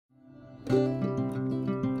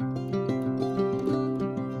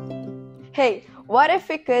Hey, what if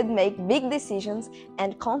we could make big decisions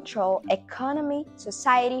and control economy,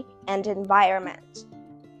 society, and environment?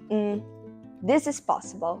 This is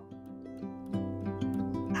possible.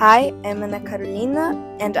 Hi, I'm Ana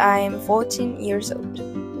Carolina and I am 14 years old.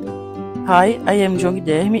 Hi, I am João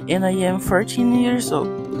Guilherme and I am 14 years old.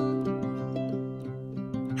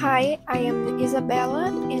 Hi, I am Isabella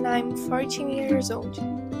and I'm 14 years old.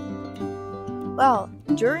 Well,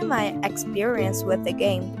 during my experience with the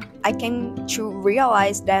game, I came to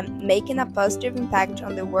realize that making a positive impact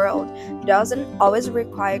on the world doesn't always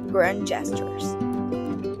require grand gestures.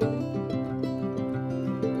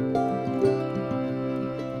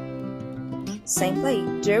 Simply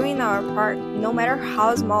doing our part, no matter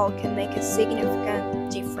how small, can make a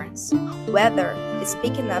significant difference. Whether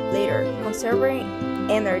speaking up later, conserving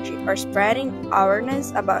energy, or spreading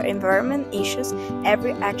awareness about environment issues,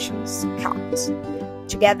 every action counts.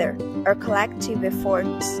 Together, our collective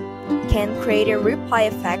efforts can create a ripple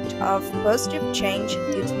effect of positive change,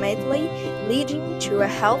 ultimately leading to a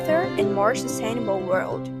healthier and more sustainable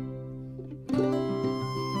world.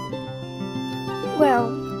 Well,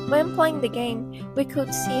 when playing the game, we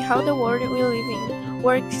could see how the world we live in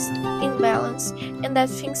works in balance and that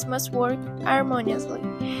things must work harmoniously.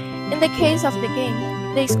 In the case of the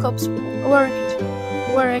game, the scopes worked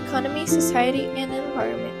were economy, society, and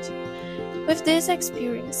environment. With this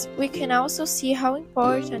experience, we can also see how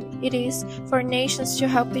important it is for nations to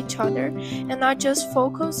help each other and not just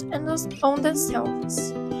focus on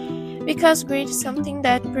themselves. Because greed is something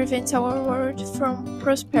that prevents our world from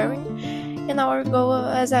prospering, and our goal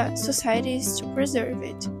as a society is to preserve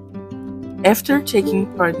it. After taking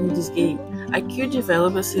part in this game, I could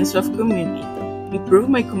develop a sense of community, improve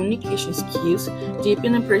my communication skills,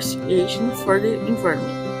 deepen appreciation for the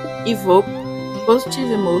environment, evoke positive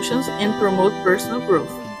emotions, and promote personal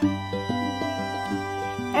growth.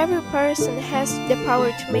 Every person has the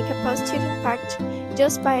power to make a positive impact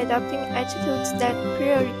just by adopting attitudes that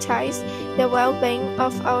prioritize the well-being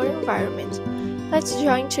of our environment. Let's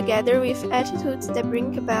join together with attitudes that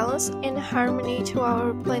bring balance and harmony to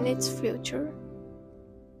our planet's future.